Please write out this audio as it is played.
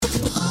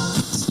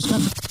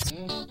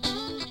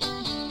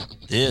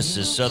This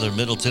is Southern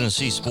Middle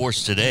Tennessee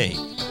Sports Today.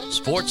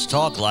 Sports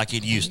talk like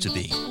it used to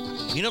be.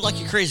 You know, like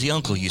your crazy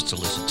uncle used to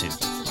listen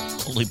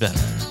to. Only better.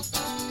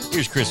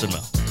 Here's Chris and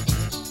Mel.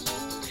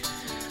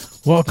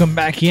 Welcome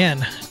back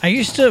in. I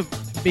used to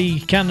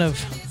be kind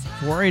of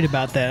worried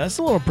about that. That's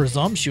a little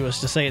presumptuous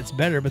to say it's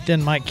better, but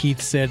then Mike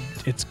Keith said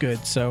it's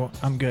good, so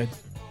I'm good.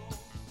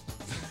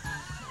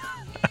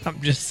 I'm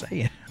just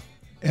saying.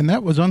 And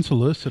that was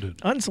unsolicited.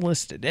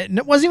 Unsolicited.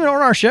 It wasn't even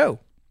on our show.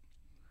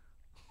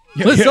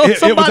 Yeah,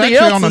 it was actually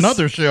on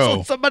another show.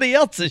 On somebody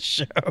else's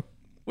show,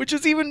 which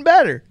is even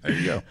better. There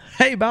you go.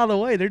 Hey, by the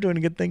way, they're doing a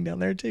good thing down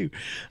there, too.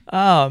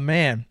 Oh,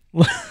 man.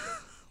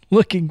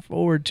 Looking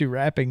forward to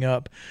wrapping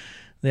up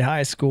the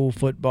high school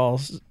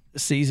football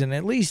season,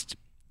 at least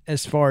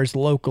as far as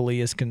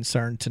locally is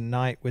concerned,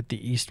 tonight with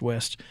the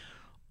East-West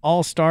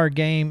All-Star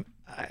game.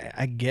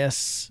 I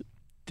guess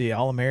the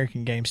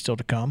All-American game still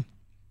to come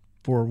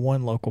for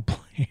one local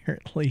player,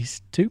 at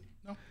least. Two?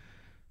 No.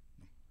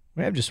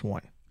 We have just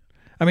one.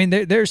 I mean,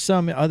 there's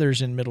some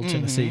others in Middle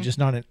Tennessee, just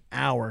not in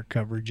our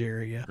coverage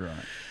area.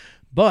 Right.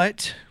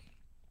 But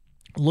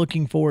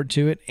looking forward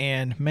to it,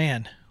 and,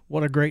 man,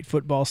 what a great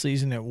football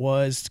season it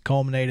was.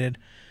 Culminated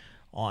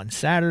on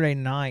Saturday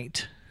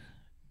night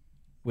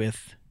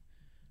with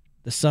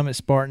the Summit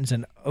Spartans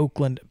and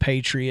Oakland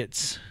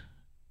Patriots.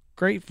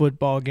 Great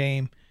football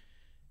game.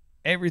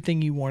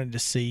 Everything you wanted to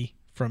see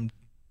from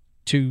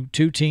two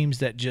teams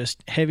that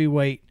just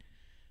heavyweight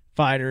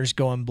fighters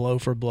going blow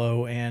for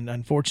blow. And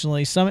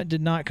unfortunately, Summit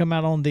did not come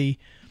out on the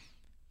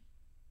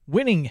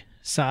winning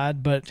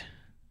side, but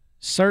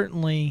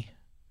certainly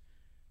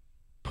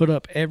put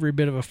up every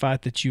bit of a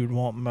fight that you would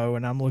want, Mo.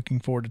 And I'm looking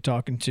forward to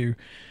talking to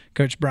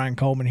Coach Brian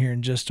Coleman here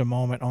in just a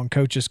moment on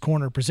Coach's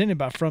Corner, presented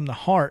by From the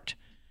Heart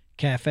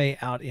Cafe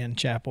out in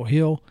Chapel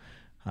Hill.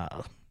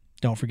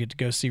 Don't forget to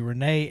go see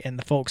Renee and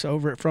the folks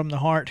over at From the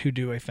Heart, who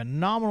do a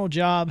phenomenal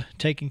job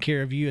taking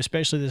care of you,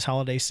 especially this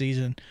holiday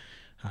season.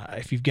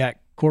 If you've got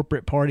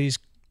corporate parties,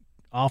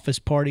 office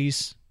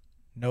parties,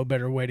 no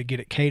better way to get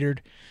it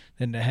catered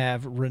than to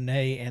have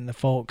Renee and the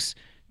folks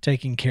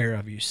taking care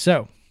of you.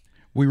 So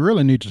we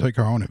really need to take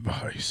our own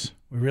advice.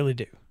 We really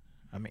do.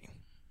 I mean,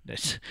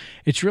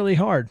 it's really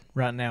hard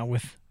right now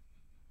with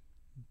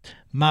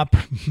my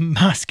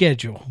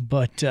schedule,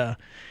 but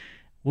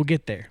we'll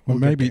get there.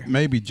 Maybe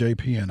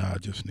JP and I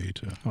just need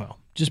to. Well,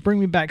 just bring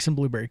me back some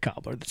blueberry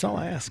cobbler. That's all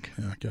I ask.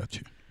 Yeah, I got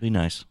you. Be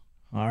nice.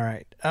 All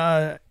right.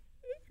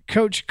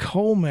 Coach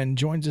Coleman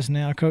joins us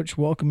now. Coach,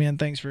 welcome in.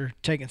 Thanks for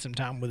taking some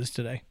time with us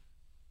today.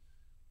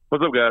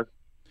 What's up, guys?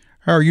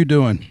 How are you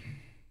doing?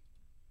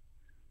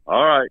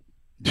 All right.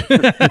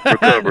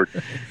 Recovered.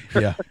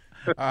 Yeah,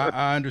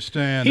 I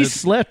understand. He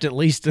slept at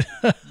least.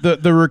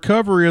 The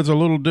recovery is a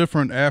little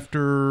different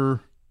after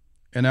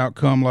an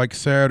outcome like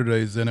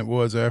Saturday's than it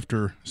was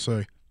after,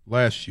 say,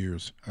 last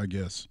year's, I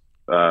guess.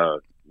 100%.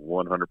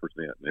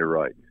 You're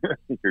right.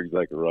 You're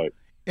exactly right.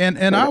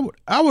 And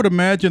I would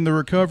imagine the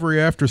recovery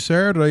after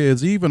Saturday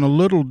is even a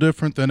little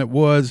different than it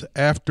was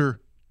after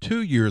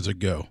 2 years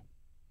ago,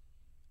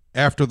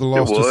 after the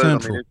loss to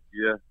Central. I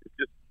mean,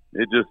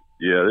 it just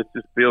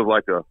feels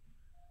like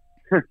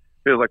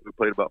we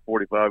played about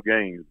 45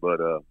 games, but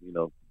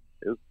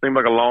it seemed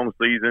like a long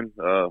season,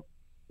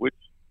 which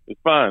is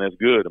fine. That's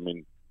good. I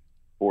mean,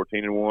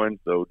 14-1,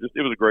 so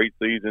it was a great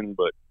season,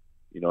 but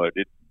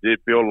it did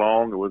feel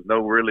long. There was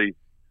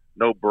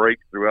no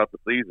breaks throughout the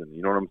season.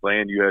 You know what I'm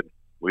saying?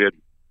 We had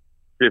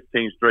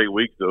 15 straight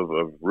weeks of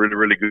really,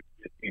 really good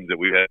teams that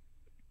we had.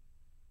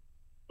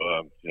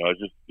 It's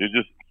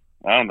just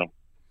I don't know.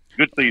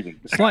 Good season.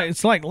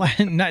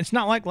 It's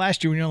not like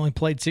last year when you only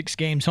played 6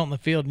 games on the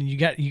field and you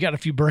got a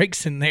few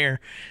breaks in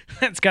there.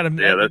 That's got to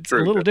be a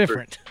little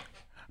different.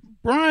 True.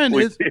 Brian,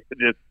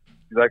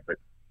 exactly.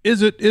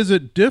 Is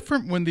it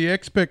different when the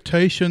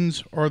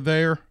expectations are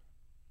there?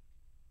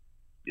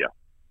 Yeah,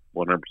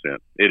 100%.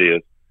 It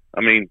is.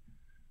 I mean,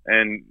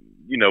 and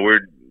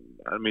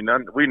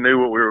we knew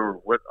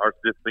what our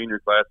senior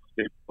class was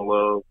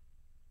capable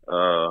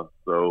of.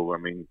 So I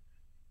mean,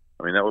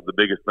 that was the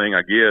biggest thing,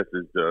 I guess,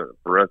 is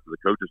for us as a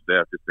coaching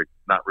staff, just to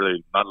not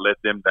let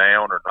them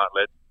down or not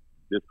let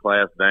this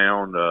class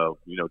down.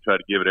 Try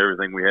to give it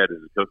everything we had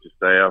as a coaching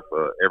staff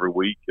every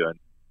week. And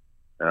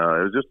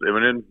it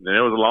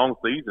was a long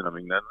season. I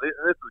mean, this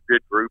is a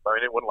good group. I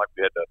mean, it wasn't like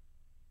we had to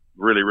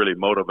really, really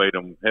motivate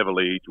them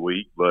heavily each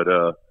week, but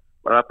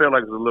I felt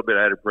like it was a little bit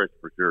added pressure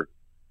for sure.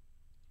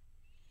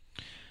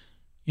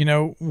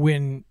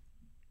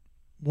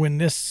 When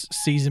this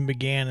season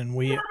began and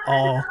we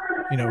all,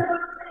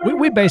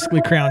 we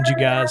basically crowned you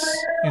guys,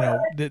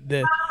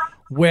 the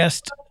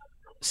West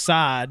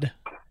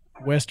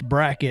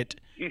bracket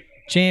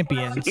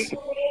champions.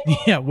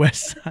 Yeah,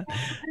 West side.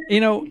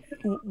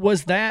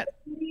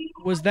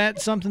 Was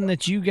that something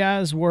that you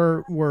guys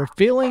were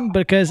feeling?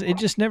 Because it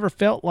just never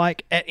felt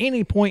like at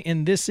any point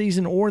in this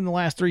season or in the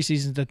last 3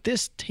 seasons that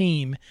this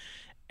team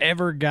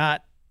ever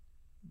got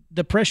 –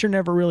 the pressure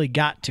never really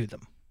got to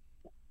them.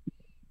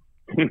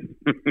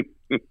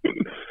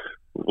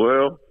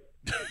 Well,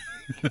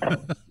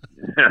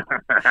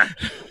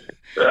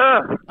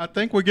 I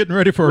think we're getting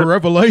ready for a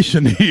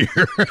revelation here.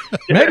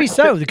 Maybe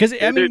so, because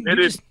I mean, it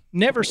you is. just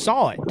never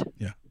saw it.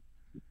 Yeah.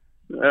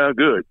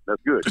 Good.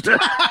 That's good.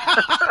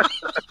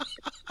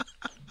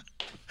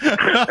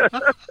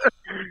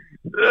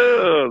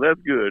 Oh,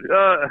 that's good.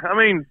 I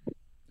mean,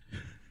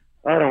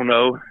 I don't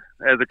know.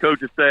 As a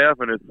coaching staff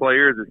and as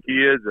players, as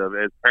kids,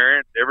 as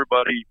parents,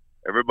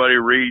 everybody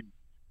reads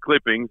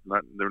clippings.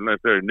 They're not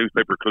necessarily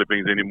newspaper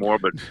clippings anymore,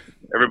 but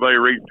everybody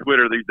reads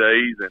Twitter these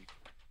days. And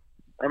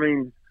I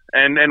mean,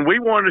 and we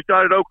wanted a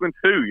shot at Oakland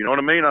too. You know what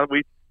I mean?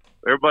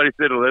 Everybody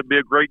said, "Oh, that'd be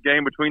a great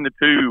game between the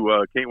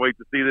two. Can't wait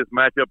to see this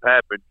matchup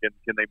happen.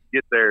 Can they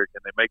get there?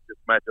 Can they make this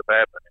matchup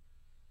happen?"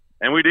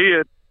 And we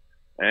did.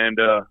 And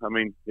I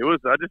mean, it was.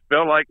 I just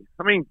felt like.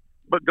 I mean,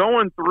 but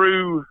going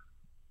through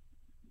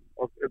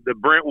the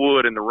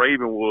Brentwood and the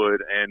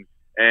Ravenwood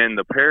and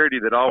the parity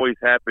that always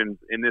happens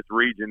in this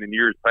region in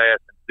years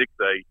past in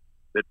 6A,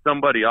 that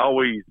somebody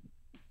always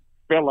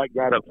felt like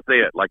got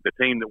upset, like the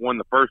team that won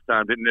the first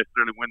time didn't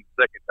necessarily win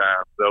the second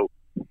time. So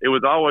it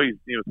was always,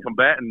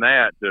 combating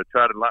that to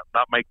try to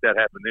not make that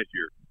happen this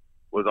year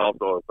was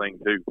also a thing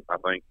too, I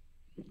think.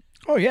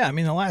 Oh, yeah. I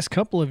mean, the last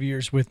couple of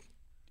years with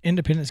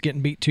Independence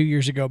getting beat 2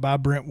 years ago by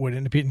Brentwood,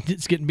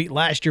 Independence getting beat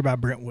last year by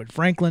Brentwood,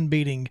 Franklin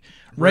beating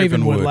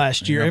Ravenwood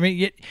last year. Yeah. I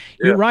mean,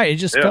 you're right. It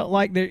just felt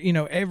like there,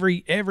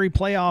 every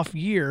playoff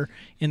year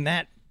in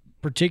that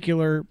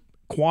particular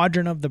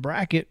quadrant of the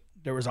bracket,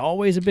 there was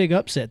always a big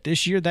upset.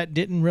 This year that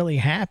didn't really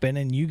happen,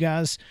 and you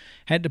guys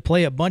had to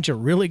play a bunch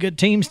of really good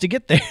teams to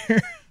get there. Yeah,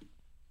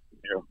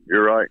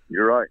 you're right.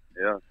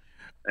 Yeah,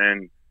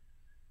 and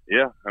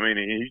yeah, I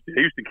mean,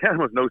 Houston County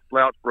was no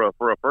slouch for a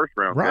first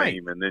round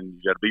game, and then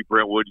you got to beat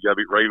Brentwood, you got to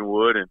beat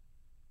Ravenwood,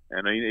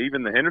 and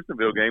even the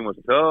Hendersonville game was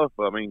tough.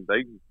 I mean,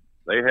 they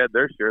had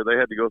their share. They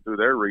had to go through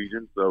their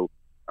region, so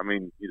I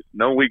mean,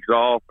 no weeks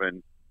off, but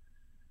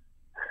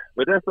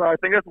I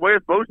think that's the way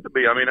it's supposed to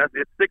be. I mean,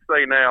 it's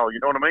 6A now. You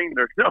know what I mean?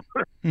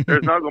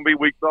 There's not going to be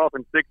weeks off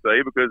in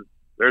 6A because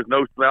there's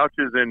no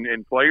slouches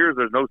in players.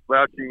 There's no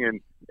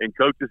slouching in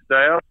coaches'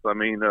 staffs. I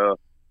mean, to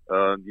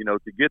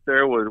get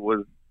there was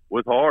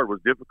hard, was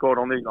difficult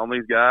on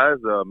these guys,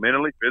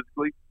 mentally,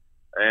 physically,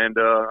 and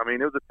I mean,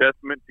 it was a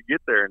testament to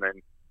get there.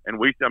 And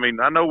we, I mean,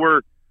 I know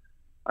we're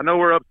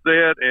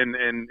upset, and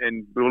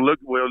we'll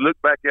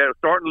look back at it,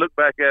 starting to look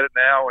back at it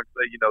now and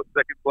say,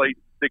 second place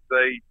in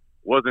 6A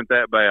wasn't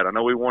that bad. I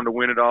know we wanted to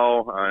win it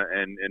all,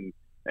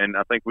 and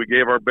I think we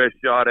gave our best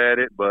shot at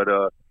it, but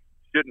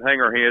shouldn't hang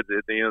our heads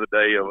at the end of the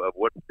day of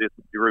what this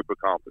group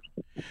accomplished.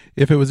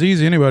 If it was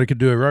easy, anybody could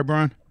do it, right,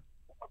 Brian?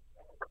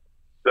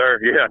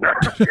 Sir, yeah.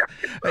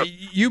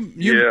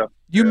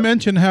 You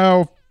mentioned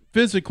how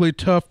physically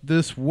tough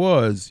this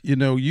was.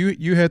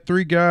 You had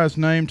three guys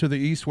named to the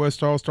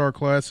East-West All-Star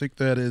Classic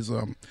that is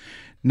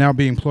now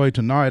being played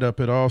tonight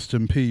up at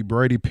Austin Peay.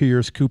 Brady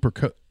Pierce, Cooper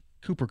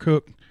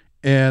Cook,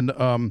 and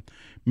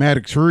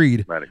Maddox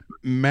Reed.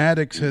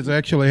 Maddox has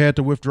actually had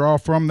to withdraw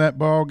from that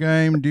ball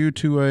game due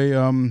to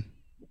a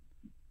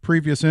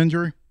previous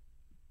injury.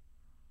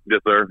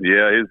 Yes, sir.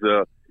 Yeah,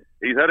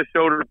 he's had a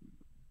shoulder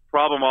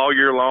problem all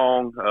year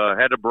long.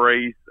 Had a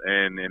brace,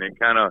 and it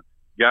kind of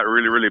got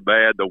really, really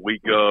bad the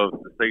week of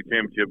the state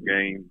championship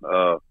game.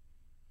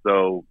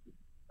 So,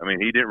 I mean,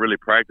 he didn't really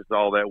practice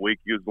all that week.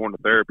 He was going to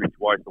therapy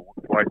twice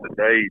a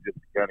day just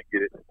to kind of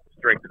get it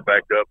strengthened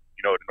back up,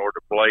 in order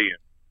to play. And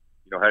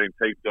had him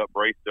taped up,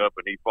 braced up,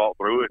 and he fought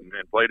through it and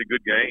played a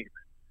good game.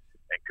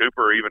 And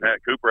Cooper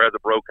has a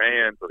broke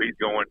hand, so he's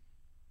going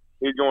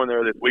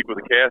there this week with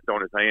a cast on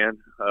his hand.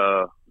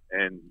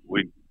 And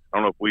I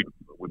don't know if we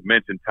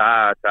mentioned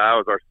Ty. Ty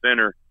was our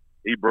center.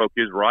 He broke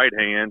his right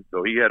hand,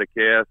 so he had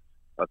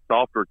a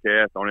softer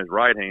cast on his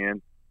right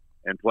hand,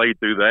 and played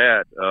through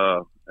that.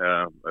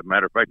 As a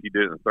matter of fact, he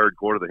did it in the third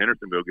quarter of the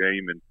Hendersonville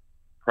game and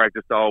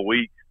practiced all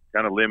week,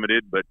 kind of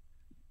limited, but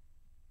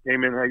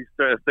came in a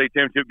state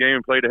championship game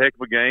and played a heck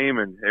of a game,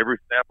 and every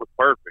snap was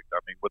perfect. I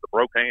mean, with a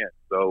broke hand.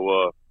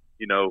 So,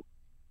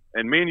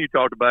 and me and you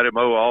talked about it,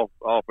 Mo,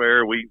 off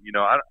air.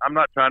 I'm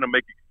not trying to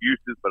make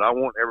excuses, but I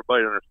want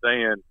everybody to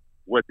understand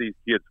what these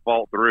kids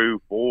fought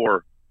through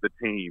for the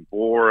team,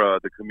 for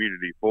the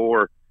community,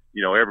 for,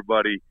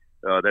 everybody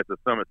that's a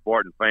Summit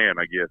Spartan fan,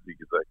 I guess you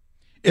could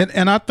say.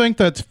 And I think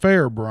that's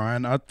fair,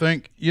 Brian. I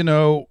think,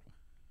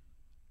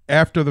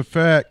 after the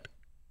fact,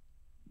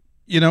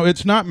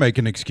 it's not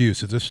making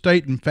excuses. It's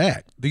stating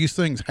fact. These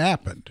things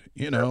happened,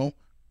 and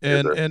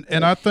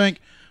I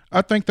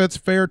think that's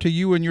fair to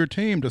you and your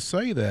team to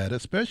say that,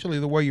 especially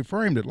the way you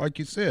framed it. Like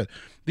you said,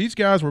 these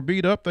guys were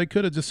beat up. They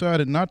could have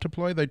decided not to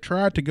play. They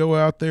tried to go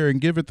out there and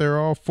give it their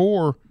all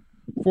for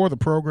the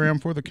program,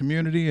 for the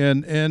community,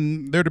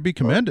 and they're to be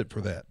commended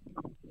for that.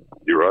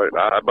 You're right.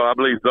 I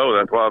believe so.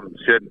 That's why I'm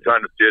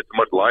trying to shed so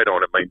much light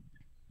on it. I mean,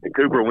 and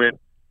Cooper went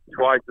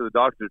twice to the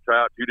doctor to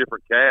try out two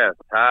different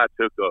casts. Ty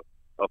took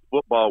a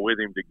football with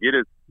him to get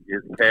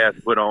his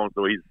cast put on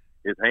so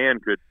his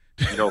hand could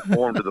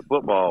form to the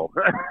football.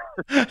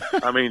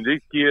 I mean,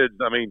 these kids,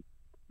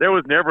 there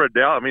was never a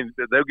doubt. I mean,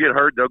 they'll get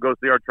hurt, they'll go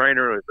see our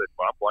trainer and say,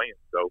 well, I'm playing.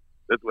 So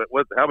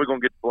how are we going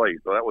to get to play?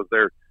 So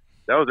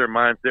that their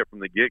mindset from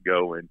the get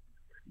go. And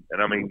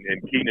I mean,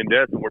 and Keaton and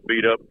Destin were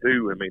beat up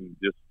too. I mean,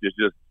 just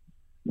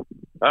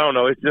I don't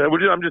know.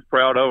 I'm just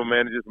proud of them,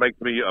 man. It just makes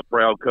me a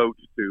proud coach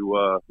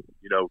to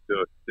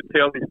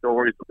tell these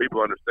stories so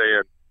people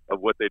understand of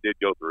what they did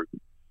go through.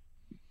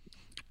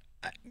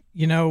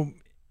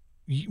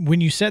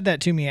 When you said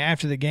that to me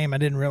after the game, I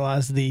didn't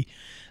realize the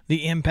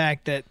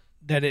impact that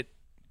it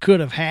could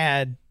have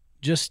had.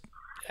 Just,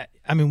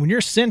 I mean, when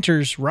your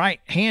center's right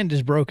hand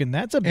is broken,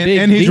 that's a big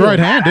deal. And he's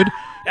right-handed.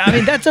 I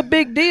mean, that's a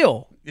big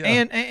deal. Yeah.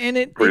 And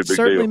it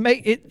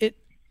certainly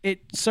it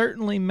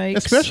certainly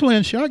makes, especially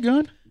in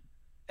shotgun.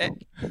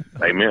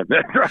 Amen.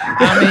 That's right.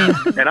 I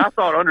mean, and I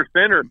thought under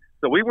center.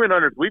 So we've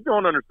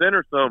gone under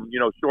center some,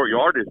 short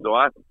yardage. So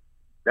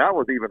that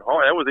was even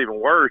hard. That was even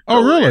worse.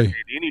 Oh, so really? In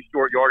any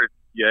short yardage.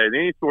 Yeah, in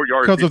any short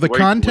yardage. Because of the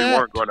contact? We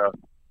weren't gonna.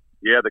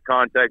 Yeah, the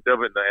contact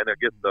of it, and I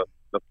guess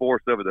the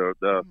force of it,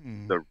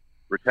 the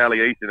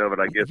retaliation of it,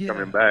 I guess,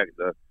 coming back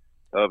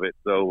of it.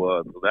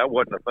 So that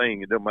wasn't a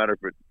thing. It didn't matter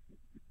if it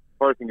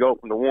first can go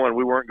from the one.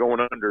 We weren't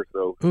going under,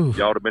 so y'all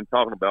would have been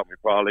talking about me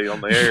probably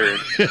on the air.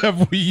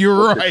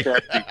 You're right.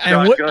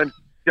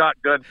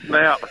 Shotgun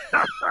snap.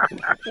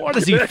 What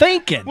is he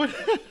thinking?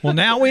 Well,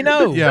 now we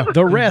know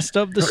the rest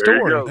of the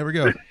story. There we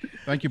go.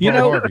 Thank you,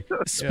 Paul Harvey.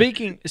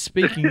 Speaking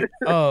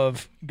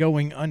of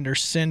going under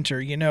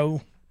center,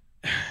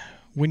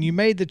 when you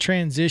made the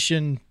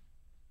transition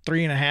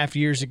 3.5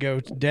 years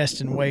ago to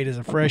Destin Wade as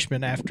a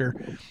freshman after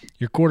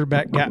your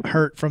quarterback got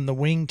hurt from the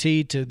wing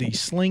tee to the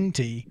sling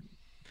tee.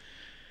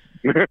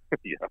 Yeah.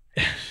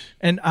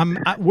 And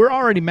we're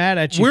already mad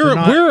at you.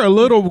 We're a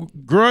little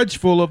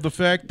grudgeful of the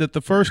fact that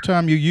the first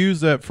time you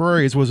used that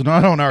phrase was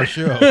not on our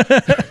show.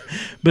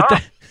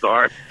 But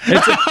sorry.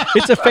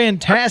 It's a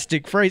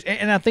fantastic phrase,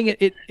 and I think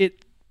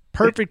it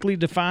perfectly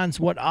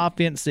defines what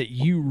offense that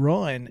you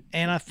run.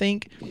 And I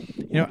think,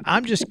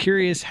 I'm just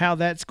curious how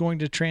that's going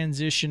to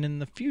transition in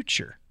the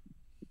future.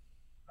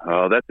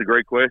 That's a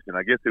great question.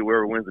 I guess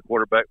whoever wins the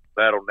quarterback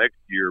battle next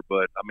year,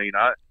 but I mean,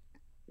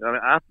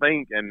 I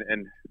think,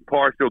 and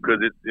partial because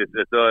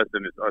it's us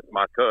and it's us,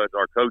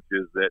 our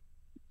coaches, that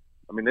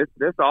I mean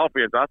this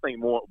offense I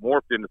think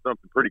morphed into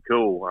something pretty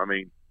cool. I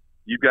mean,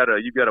 you got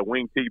a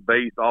wing tee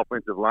based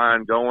offensive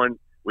line going.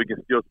 We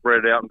can still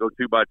spread it out and go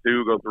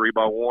 2x2, go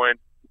 3x1,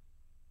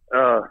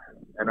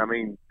 and I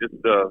mean just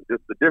the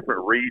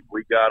different reads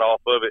we got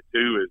off of it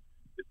too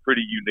is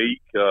pretty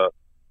unique.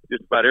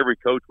 Just about every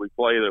coach we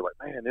play, they're like,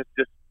 man,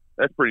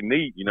 that's pretty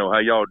neat. How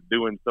y'all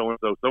doing so and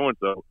so,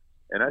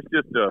 and that's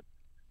just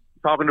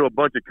talking to a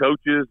bunch of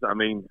coaches. I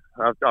mean,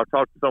 I've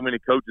talked to so many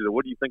coaches.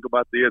 What do you think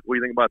about this? What do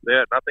you think about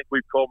that? And I think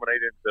we've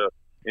culminated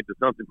into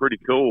something pretty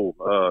cool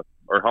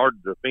or hard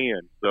to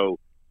defend. So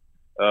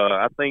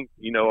I think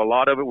a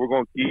lot of it we're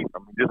going to keep. I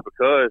mean, just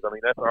because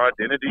that's our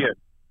identity, and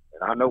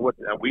I know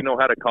we know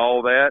how to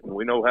call that, and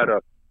we know how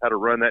to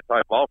run that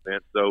type of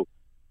offense. So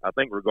I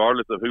think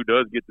regardless of who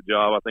does get the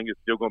job, I think it's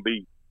still going to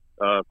be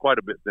quite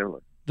a bit similar.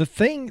 The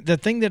thing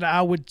that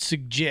I would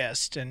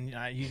suggest, and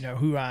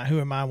who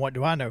am I? What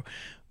do I know?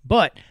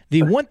 But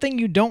the one thing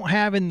you don't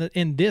have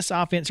in this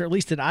offense, or at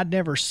least that I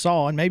never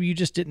saw, and maybe you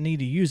just didn't need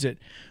to use it,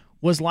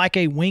 was like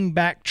a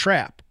wing-back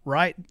trap,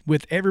 right?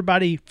 With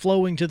everybody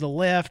flowing to the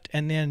left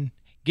and then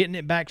getting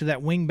it back to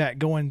that wing-back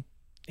going,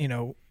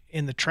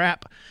 in the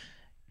trap.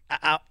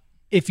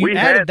 If you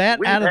added that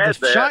out of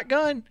the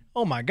shotgun,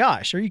 oh my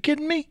gosh, are you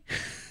kidding me?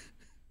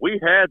 We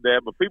had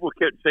that, but people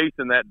kept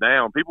chasing that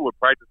down. People would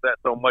practice that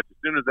so much. As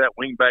soon as that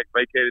wing-back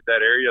vacated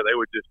that area, they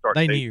would just start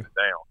chasing it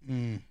down.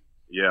 Mm.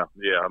 Yeah.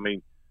 I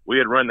mean, we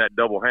had run that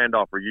double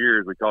handoff for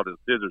years. We called it a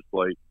scissors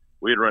play.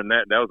 We had run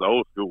that. That was the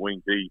old school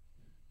wing tee,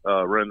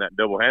 run that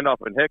double handoff.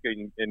 And heck,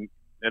 and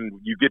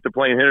you get to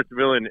play in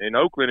Hendersonville and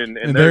Oakland,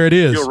 and there it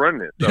is. Still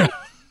running it. So,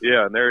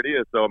 yeah, and there it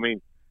is. So I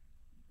mean,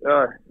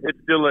 it's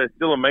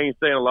still a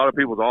mainstay in a lot of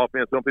people's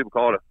offense. Some people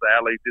call it a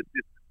Sally, just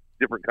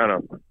different kind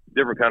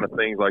of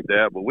things like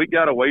that. But we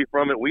got away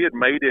from it. We had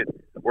made it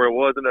where it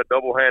wasn't a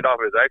double handoff.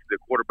 It was actually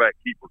a quarterback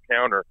keeper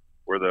counter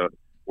where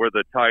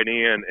the tight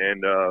end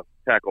and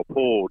tackle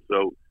pulled.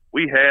 So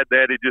we had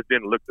that. It just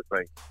didn't look the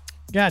same.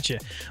 Gotcha.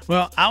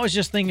 Well, I was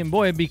just thinking,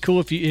 boy, it'd be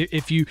cool if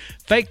you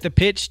fake the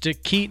pitch to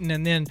Keaton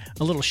and then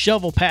a little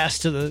shovel pass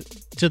to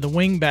the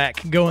wing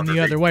back going the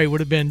other way would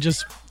have been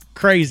just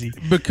crazy.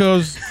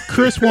 Because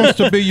Chris wants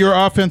to be your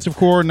offensive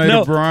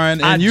coordinator,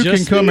 Brian, and you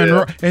can come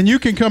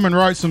and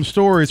write some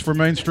stories for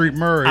Main Street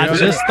Murray.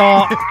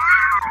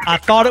 I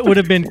thought it would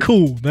have been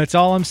cool. That's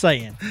all I'm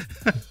saying.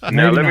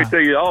 Now, let me tell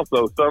you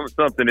also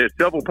something that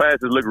shovel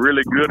passes look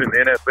really good in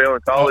the NFL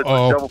and college,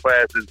 but shovel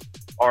passes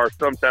are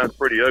sometimes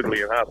pretty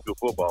ugly in high school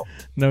football.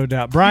 No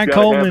doubt. Brian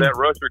Coleman. Have that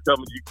rusher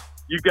coming.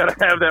 You got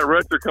to have that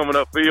rusher coming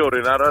upfield,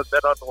 and that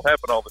doesn't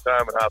happen all the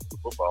time in high school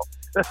football.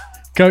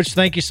 Coach,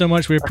 thank you so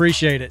much. We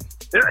appreciate it.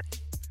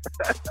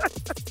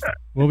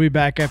 We'll be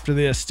back after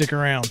this. Stick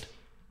around.